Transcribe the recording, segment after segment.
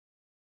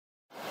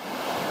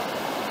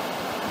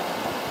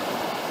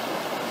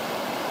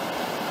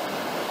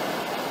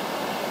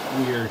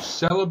We are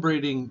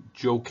celebrating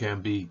Joe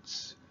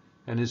Kambeitz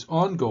and his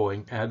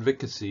ongoing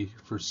advocacy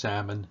for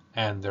salmon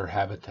and their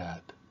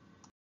habitat,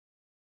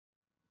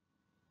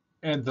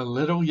 and the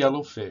little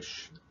yellow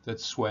fish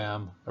that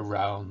swam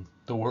around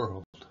the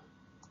world.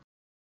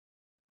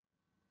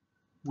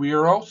 We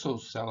are also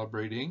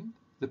celebrating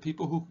the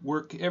people who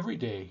work every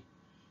day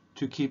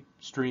to keep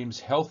streams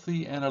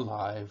healthy and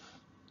alive.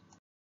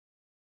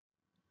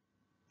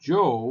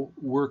 Joe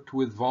worked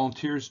with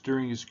volunteers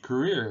during his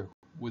career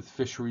with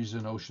Fisheries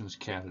and Oceans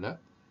Canada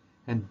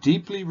and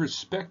deeply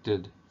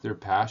respected their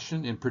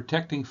passion in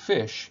protecting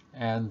fish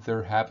and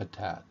their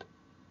habitat.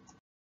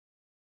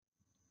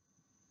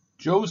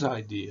 Joe's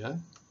idea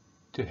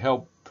to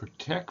help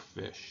protect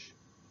fish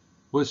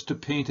was to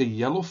paint a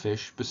yellow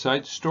fish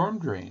beside storm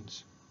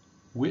drains,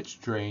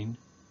 which drain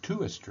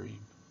to a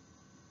stream.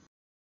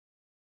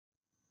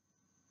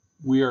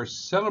 We are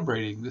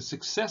celebrating the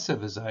success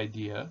of his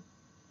idea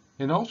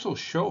and also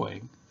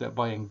showing that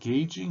by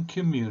engaging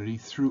community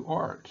through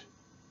art,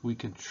 we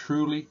can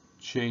truly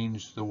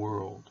change the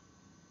world.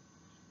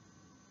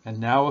 And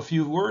now a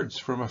few words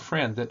from a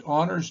friend that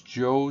honors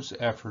Joe's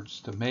efforts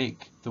to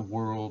make the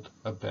world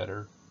a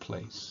better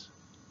place.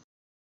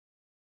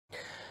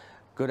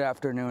 Good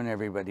afternoon,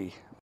 everybody.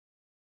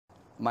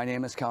 My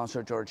name is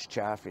Councillor George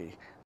Chaffee.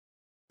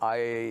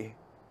 I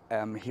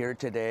am here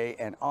today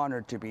and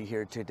honored to be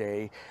here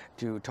today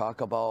to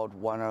talk about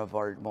one of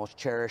our most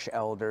cherished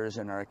elders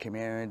in our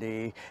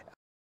community.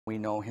 We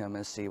know him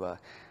as Siwa.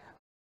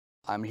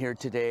 I'm here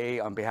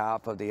today on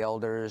behalf of the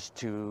elders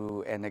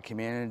and the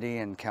community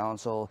and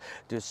council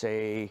to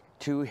say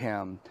to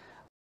him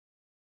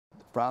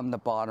from the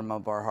bottom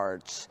of our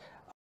hearts,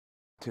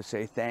 to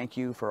say thank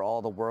you for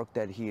all the work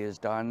that he has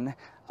done,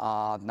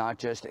 not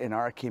just in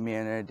our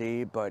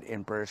community, but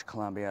in British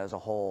Columbia as a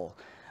whole.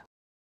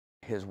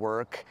 His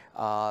work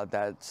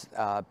that's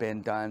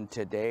been done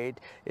to date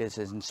is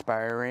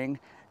inspiring.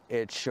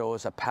 It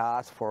shows a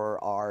path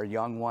for our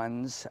young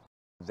ones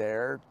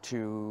there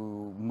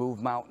to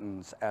move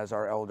mountains, as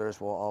our elders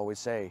will always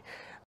say.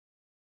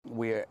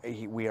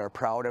 We are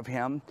proud of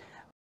him.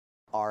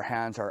 Our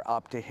hands are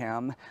up to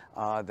him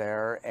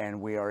there,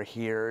 and we are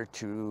here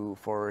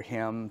for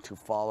him to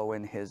follow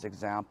in his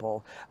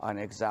example on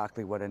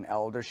exactly what an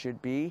elder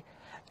should be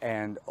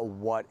and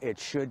what it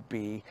should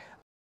be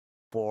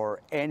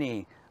for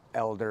any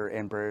elder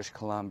in British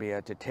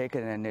Columbia to take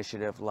an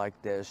initiative like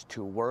this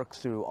to work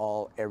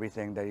through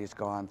everything that he's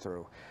gone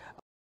through.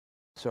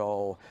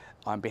 So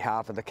on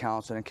behalf of the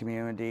council and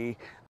community,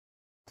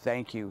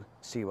 thank you,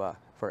 Siwa,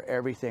 for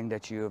everything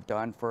that you have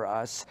done for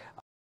us.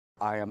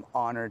 I am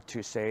honored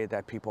to say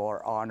that people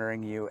are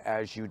honoring you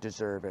as you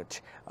deserve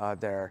it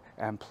there.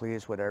 And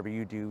please, whatever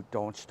you do,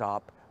 don't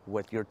stop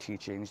with your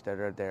teachings that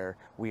are there.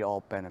 We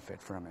all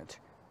benefit from it.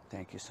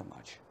 Thank you so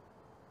much.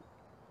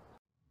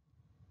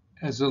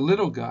 As a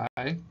little guy,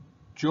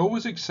 Joe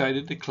was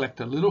excited to collect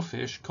a little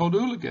fish called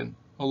ooligan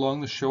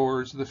along the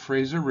shores of the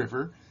Fraser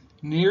River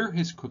near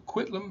his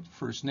Coquitlam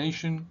First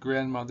Nation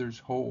grandmother's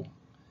home.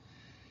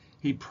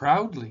 He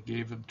proudly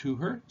gave them to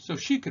her so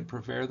she could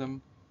prepare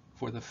them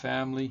for the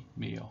family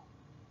meal.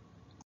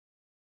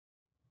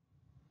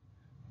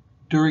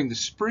 During the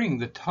spring,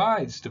 the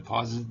tides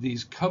deposited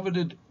these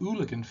coveted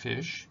ooligan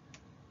fish,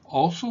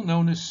 also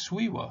known as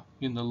swiwa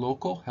in the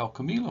local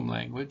Halkomelem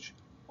language,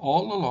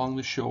 all along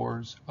the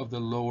shores of the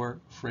lower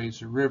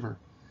Fraser River.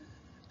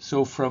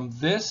 So from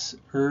this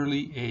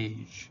early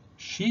age,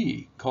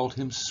 she called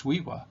him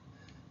Swiwa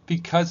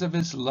because of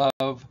his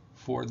love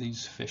for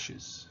these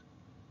fishes.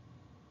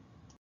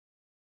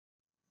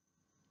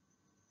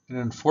 An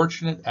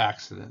unfortunate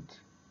accident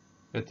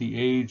at the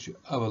age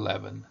of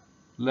 11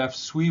 left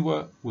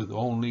Swiwa with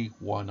only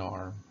one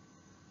arm.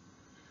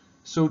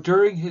 So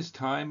during his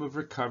time of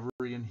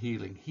recovery and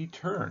healing, he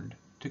turned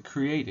to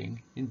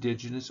creating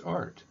Indigenous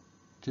art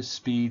to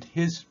speed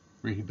his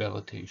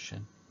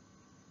rehabilitation.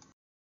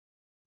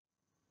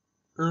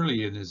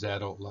 Early in his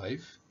adult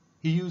life,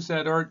 he used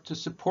that art to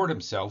support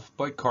himself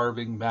by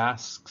carving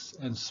masks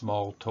and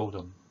small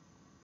totem.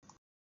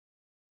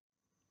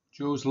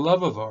 Joe's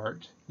love of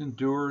art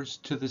endures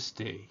to this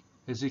day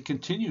as he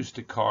continues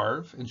to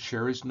carve and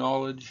share his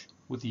knowledge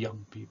with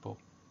young people.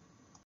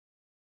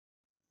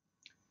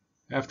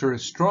 After a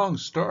strong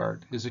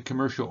start as a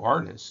commercial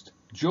artist,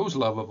 Joe's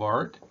love of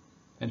art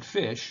and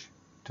fish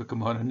took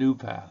him on a new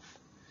path.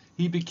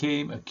 He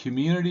became a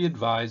community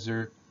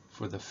advisor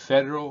for the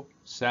Federal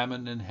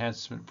Salmon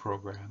Enhancement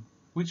Program,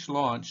 which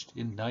launched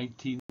in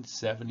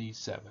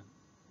 1977.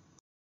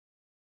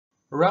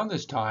 Around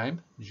this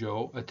time,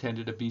 Joe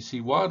attended a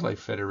BC Wildlife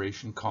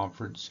Federation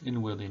conference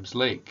in Williams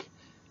Lake.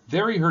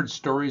 There he heard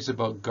stories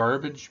about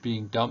garbage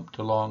being dumped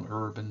along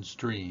urban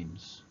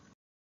streams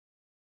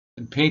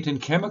and paint and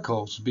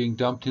chemicals being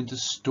dumped into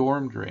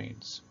storm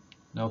drains.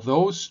 Now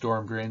those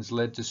storm drains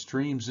led to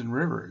streams and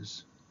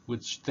rivers,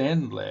 which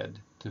then led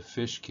to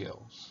fish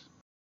kills.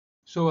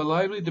 So a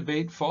lively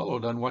debate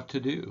followed on what to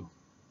do.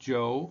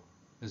 Joe,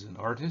 as an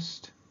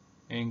artist,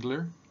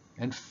 angler,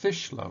 and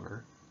fish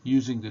lover,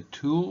 using the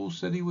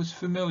tools that he was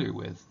familiar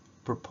with,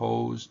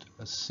 proposed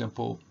a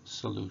simple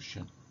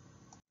solution.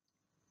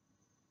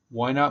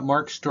 Why not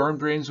mark storm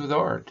drains with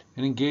art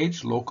and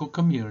engage local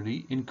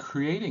community in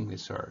creating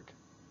this art?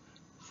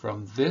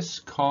 From this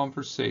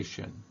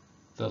conversation,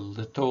 the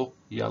little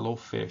yellow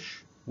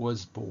fish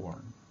was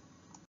born.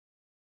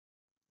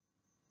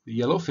 The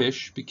yellow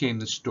fish became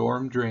the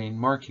storm drain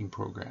marking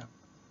program,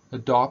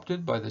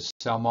 adopted by the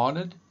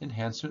Salmonid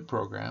Enhancement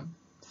Program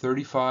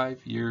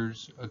 35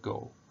 years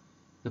ago.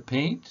 The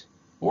paint,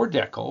 or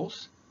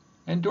decals,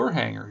 and door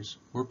hangers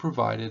were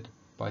provided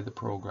by the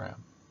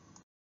program.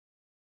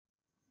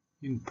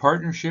 In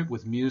partnership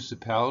with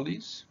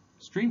municipalities,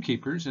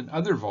 streamkeepers, and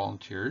other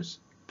volunteers,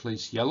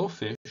 place yellow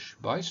fish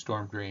by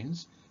storm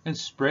drains and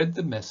spread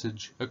the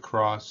message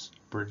across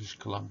British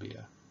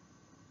Columbia.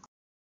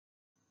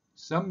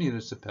 Some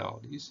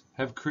municipalities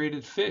have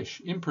created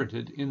fish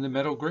imprinted in the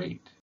metal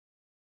grate.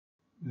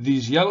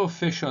 These yellow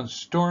fish on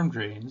storm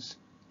drains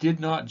did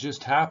not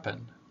just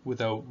happen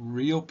without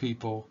real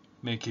people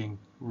making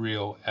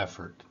real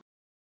effort.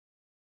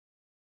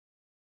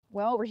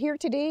 Well, we're here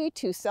today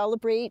to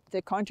celebrate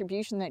the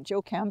contribution that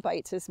Joe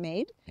Kambeitz has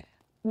made,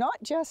 not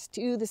just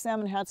to the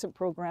Salmon Enhancement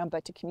Program,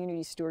 but to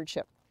community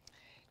stewardship.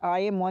 I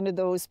am one of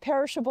those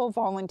perishable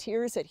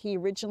volunteers that he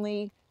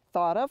originally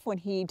thought of when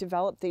he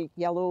developed the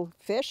yellow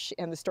fish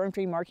and the storm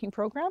drain marking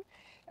program.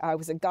 I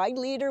was a guide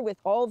leader with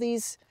all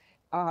these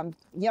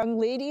young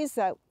ladies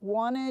that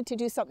wanted to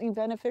do something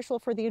beneficial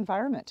for the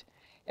environment.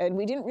 And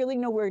we didn't really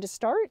know where to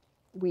start.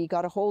 We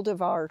got a hold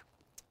of our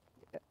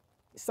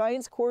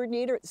science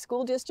coordinator at the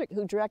school district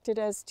who directed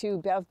us to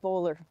Bev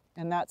Bowler.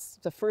 And that's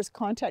the first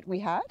contact we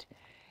had.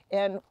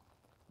 And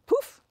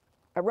poof,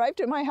 arrived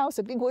at my house,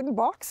 a big wooden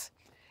box.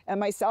 And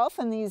myself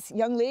and these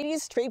young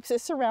ladies traipsed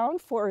us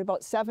around for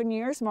about 7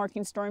 years,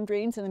 marking storm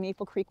drains in the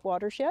Maple Creek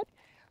watershed,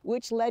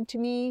 which led to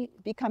me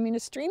becoming a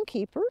stream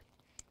keeper,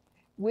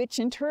 which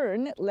in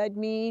turn led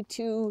me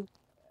to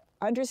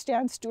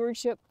understand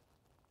stewardship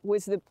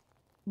was the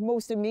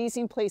most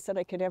amazing place that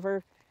I could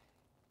ever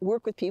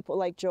work with people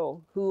like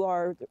Joe, who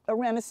are a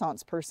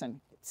Renaissance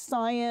person.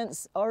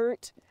 Science,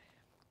 art,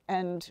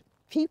 and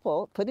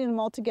people, putting them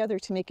all together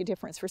to make a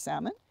difference for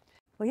salmon.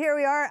 Well, here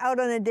we are out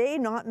on a day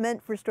not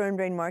meant for storm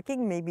drain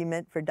marking, maybe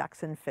meant for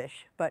ducks and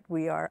fish, but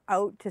we are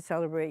out to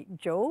celebrate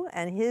Joe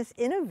and his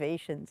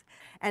innovations.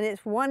 And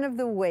it's one of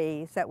the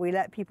ways that we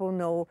let people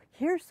know,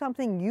 here's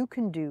something you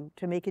can do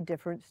to make a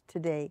difference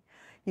today.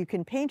 You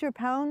can paint or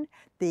pound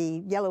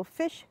the yellow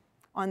fish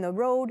on the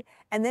road,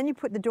 and then you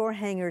put the door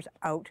hangers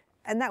out.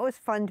 And that was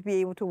fun to be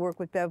able to work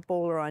with Bev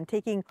Bowler on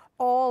taking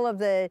all of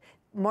the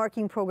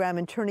marking program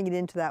and turning it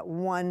into that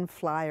one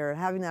flyer,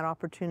 having that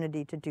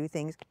opportunity to do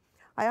things.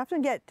 I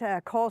often get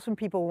calls from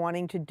people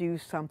wanting to do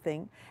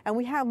something, and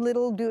we have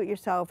little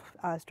do-it-yourself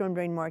storm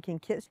drain marking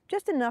kits,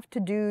 just enough to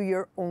do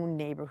your own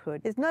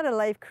neighborhood. It's not a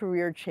life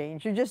career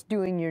change. You're just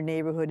doing your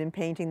neighborhood and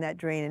painting that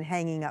drain and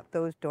hanging up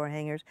those door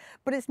hangers,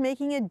 but it's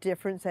making a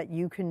difference that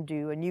you can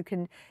do, and you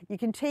can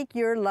take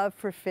your love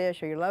for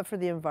fish or your love for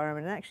the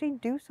environment and actually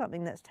do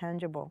something that's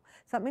tangible,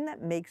 something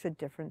that makes a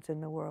difference in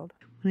the world.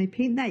 When I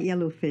paint that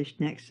yellow fish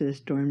next to the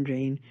storm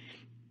drain,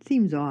 it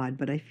seems odd,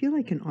 but I feel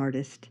like an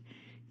artist.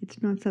 It's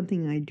not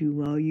something I do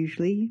well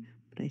usually,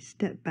 but I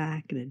step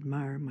back and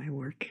admire my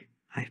work.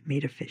 I've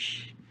made a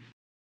fish.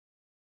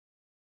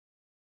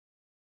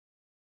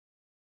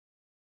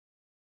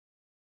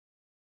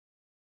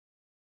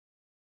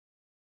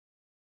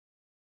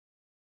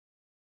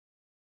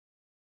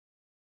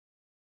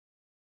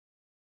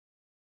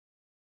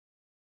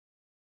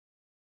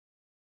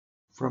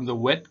 From the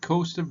wet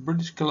coast of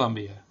British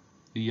Columbia,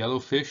 the yellow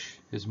fish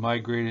has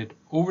migrated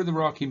over the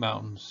Rocky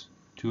Mountains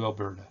to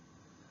Alberta.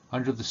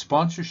 Under the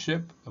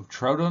sponsorship of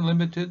Trout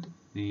Unlimited,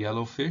 the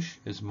yellow fish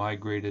has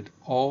migrated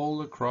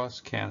all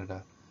across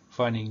Canada,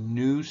 finding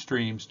new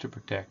streams to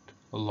protect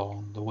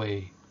along the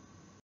way.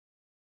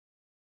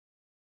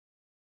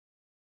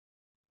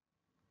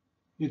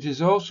 It has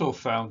also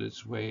found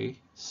its way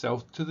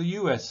south to the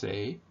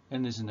USA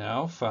and is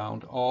now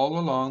found all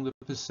along the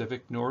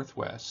Pacific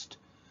Northwest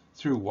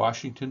through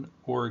Washington,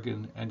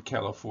 Oregon, and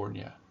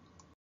California.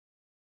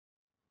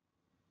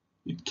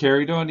 It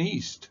carried on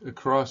east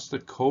across the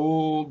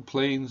cold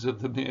plains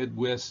of the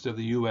Midwest of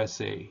the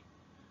USA.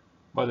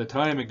 By the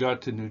time it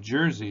got to New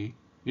Jersey,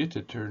 it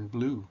had turned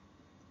blue.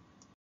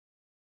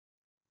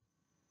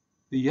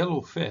 The yellow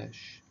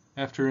fish,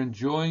 after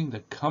enjoying the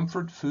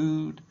comfort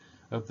food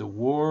of the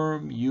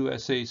warm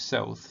USA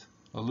South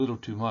a little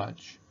too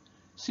much,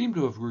 seemed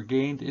to have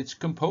regained its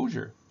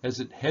composure as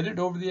it headed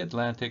over the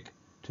Atlantic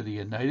to the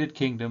United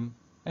Kingdom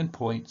and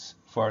points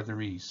farther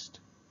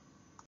east.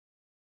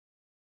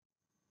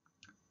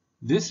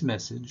 This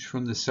message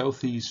from the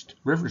Southeast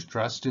Rivers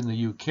Trust in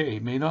the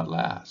UK may not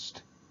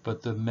last,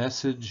 but the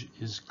message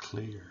is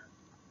clear.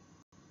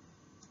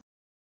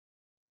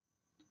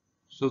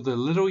 So the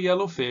little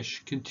yellow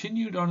fish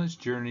continued on its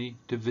journey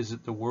to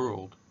visit the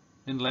world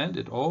and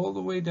landed all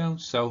the way down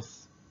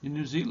south in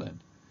New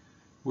Zealand,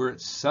 where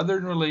its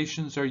southern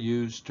relations are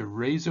used to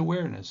raise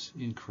awareness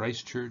in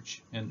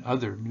Christchurch and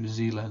other New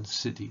Zealand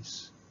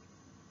cities.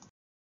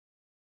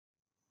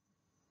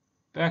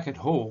 Back at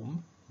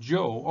home,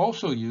 Joe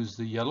also used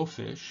the yellow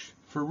fish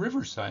for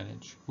river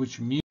signage, which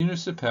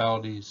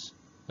municipalities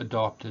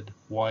adopted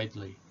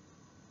widely.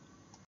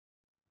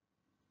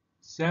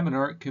 Salmon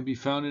art can be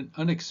found in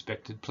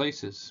unexpected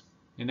places,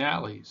 in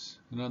alleys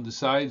and on the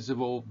sides of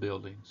old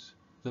buildings.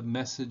 The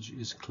message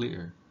is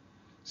clear.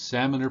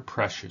 Salmon are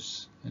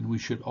precious, and we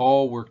should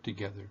all work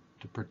together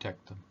to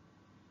protect them.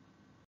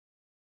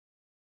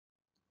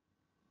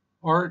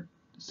 Art,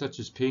 such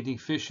as painting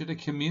fish at a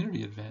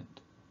community event,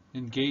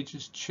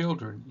 engages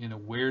children in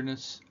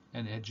awareness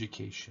and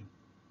education.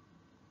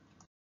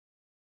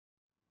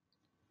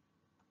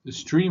 The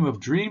Stream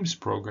of Dreams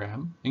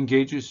program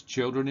engages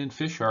children in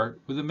fish art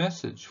with a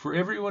message for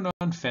everyone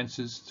on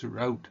fences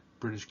throughout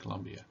British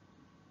Columbia.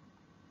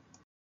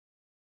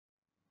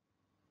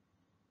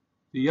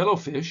 The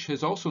yellowfish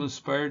has also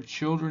inspired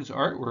children's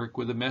artwork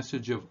with a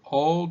message of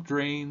all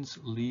drains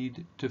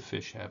lead to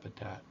fish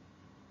habitat.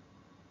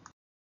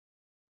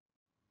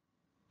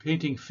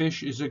 Painting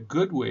fish is a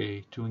good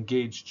way to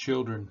engage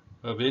children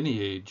of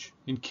any age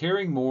in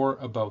caring more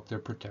about their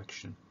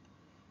protection.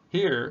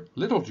 Here,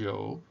 little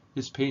Joe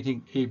is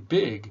painting a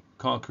big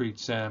concrete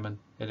salmon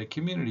at a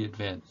community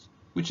event,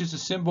 which is a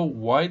symbol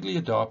widely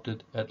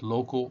adopted at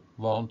local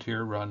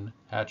volunteer-run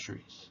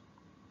hatcheries.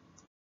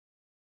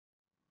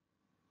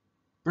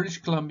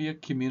 British Columbia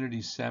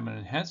Community Salmon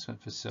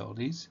Enhancement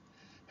Facilities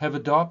have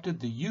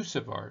adopted the use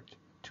of art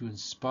to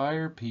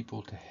inspire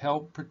people to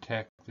help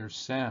protect their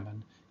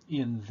salmon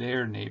in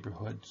their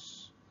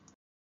neighborhoods.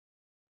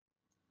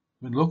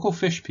 When local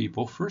fish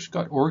people first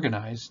got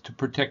organized to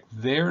protect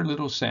their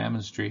little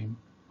salmon stream,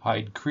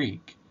 Hyde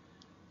Creek,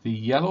 the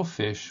yellow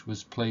fish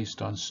was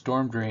placed on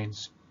storm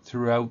drains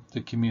throughout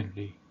the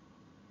community.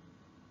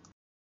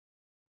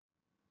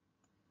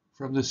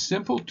 From the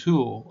simple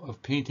tool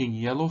of painting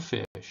yellow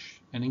fish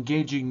and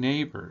engaging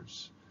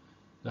neighbors,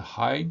 the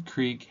Hyde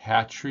Creek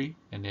Hatchery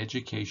and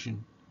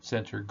Education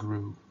Center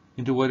grew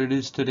into what it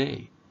is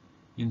today,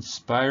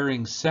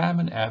 inspiring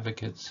salmon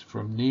advocates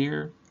from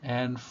near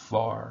and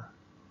far.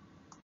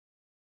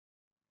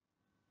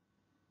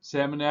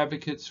 Salmon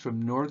advocates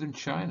from northern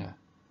China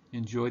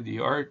enjoyed the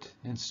art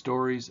and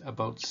stories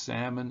about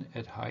salmon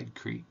at Hyde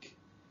Creek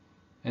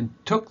and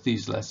took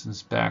these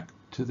lessons back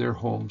to their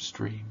home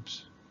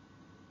streams.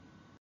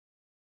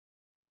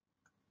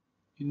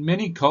 In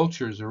many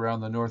cultures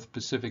around the North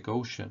Pacific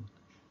Ocean,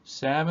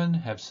 salmon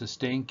have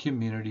sustained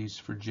communities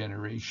for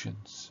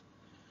generations.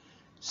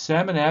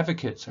 Salmon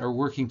advocates are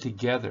working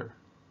together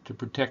to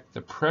protect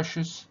the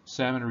precious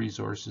salmon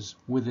resources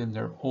within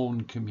their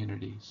own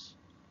communities.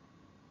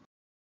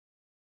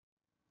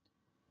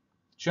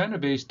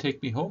 China-based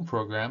Take Me Home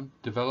program,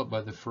 developed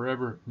by the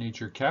Forever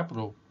Nature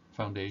Capital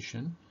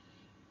Foundation,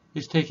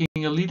 is taking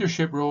a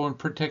leadership role in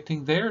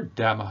protecting their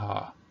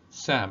Damaha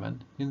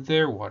salmon in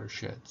their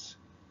watersheds.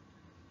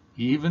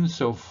 Even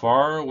so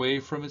far away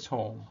from its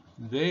home,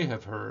 they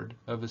have heard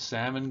of a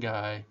salmon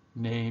guy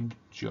named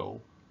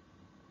Joe.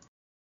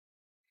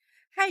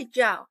 Hi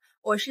Joe，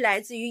 我是来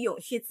自于永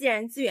续自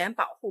然资源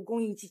保护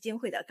公益基金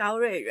会的高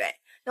瑞瑞。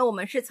那我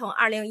们是从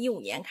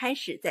2015年开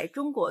始在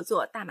中国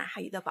做大马哈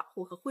鱼的保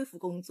护和恢复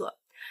工作。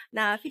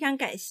那非常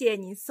感谢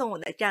您送我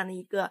的这样的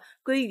一个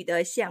鲑鱼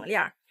的项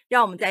链，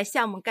让我们在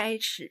项目开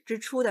始之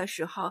初的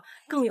时候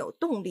更有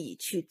动力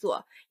去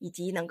做，以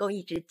及能够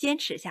一直坚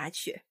持下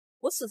去。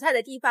我所在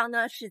的地方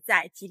呢是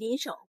在吉林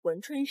省珲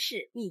春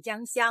市密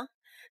江乡。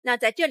那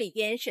在这里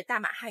边是大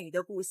马哈鱼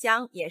的故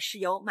乡，也是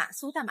有马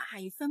苏大马哈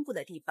鱼分布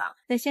的地方。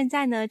那现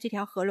在呢，这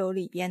条河流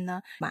里边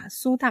呢，马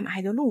苏大马哈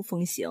鱼的陆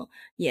风行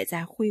也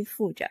在恢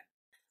复着。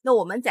那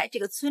我们在这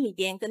个村里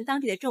边跟当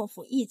地的政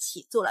府一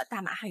起做了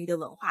大马哈鱼的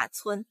文化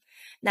村，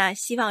那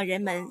希望人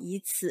们以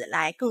此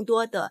来更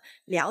多的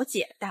了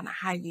解大马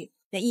哈鱼，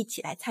那一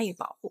起来参与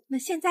保护。那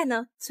现在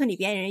呢，村里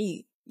边人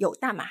以有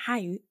大马哈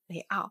鱼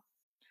为傲。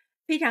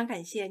非常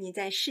感谢你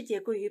在世界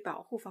鲑鱼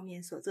保护方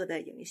面所做的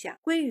影响，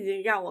鲑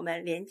鱼让我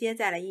们连接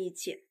在了一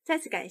起。再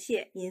次感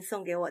谢您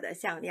送给我的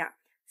项链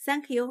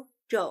 ，Thank you,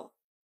 Joe.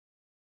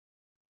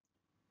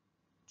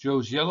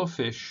 Joe's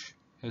yellowfish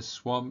has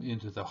swum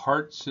into the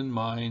hearts and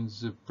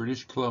minds of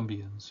British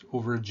Columbians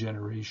over a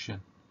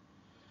generation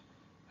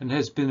and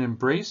has been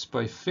embraced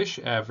by fish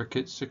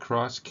advocates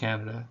across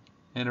Canada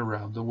and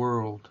around the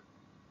world.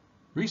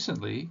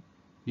 Recently,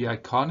 the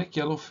iconic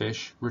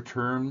yellowfish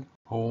returned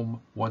home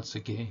once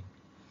again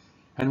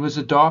and was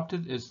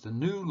adopted as the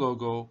new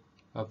logo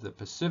of the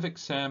Pacific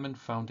Salmon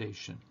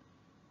Foundation,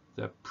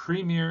 the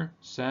premier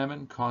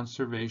salmon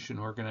conservation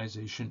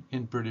organization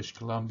in British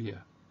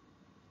Columbia.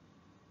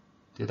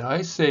 Did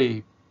I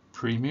say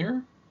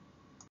premier?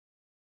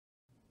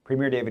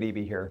 Premier David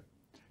Eby here.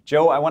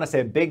 Joe, I want to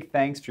say a big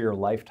thanks for your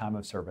lifetime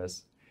of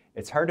service.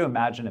 It's hard to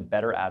imagine a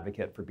better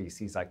advocate for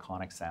BC's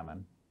iconic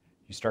salmon.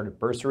 You started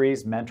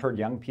bursaries, mentored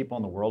young people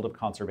in the world of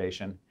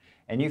conservation,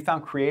 and you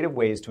found creative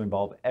ways to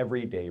involve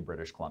everyday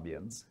British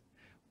Columbians.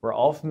 We're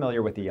all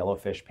familiar with the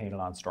yellowfish painted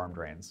on storm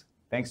drains.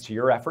 Thanks to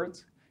your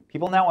efforts,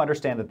 people now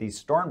understand that these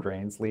storm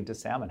drains lead to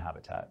salmon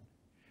habitat.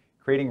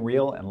 Creating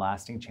real and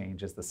lasting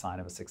change is the sign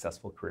of a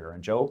successful career.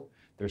 And Joe,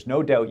 There's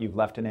no doubt you've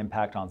left an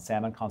impact on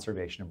salmon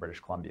conservation in British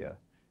Columbia.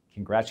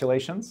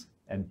 Congratulations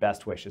and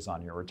best wishes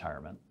on your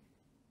retirement.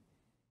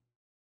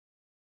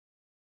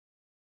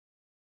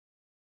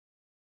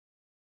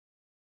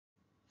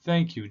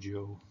 Thank you,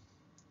 Joe,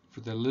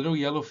 for the little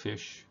yellow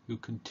fish who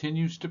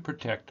continues to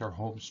protect our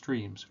home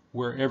streams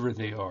wherever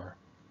they are,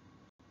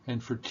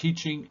 and for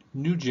teaching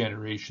new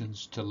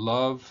generations to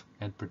love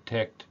and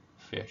protect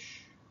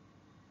fish.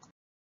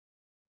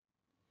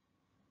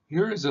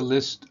 Here is a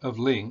list of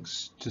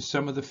links to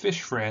some of the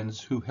fish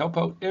friends who help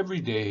out every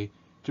day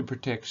to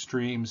protect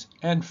streams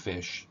and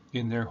fish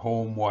in their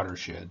home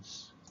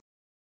watersheds.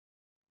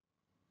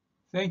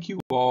 Thank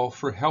you all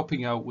for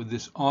helping out with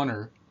this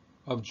honor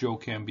of Joe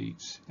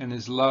Kambeitz and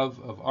his love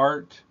of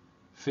art,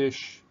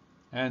 fish,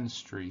 and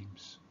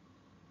streams.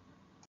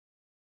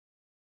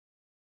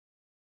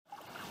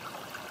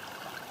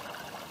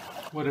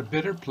 What a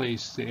better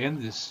place to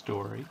end this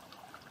story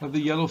of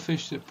the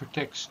yellowfish that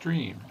protect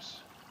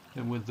streams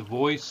than with the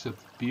voice of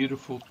the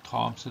beautiful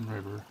Thompson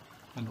River,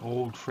 an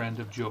old friend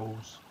of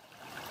Joe's.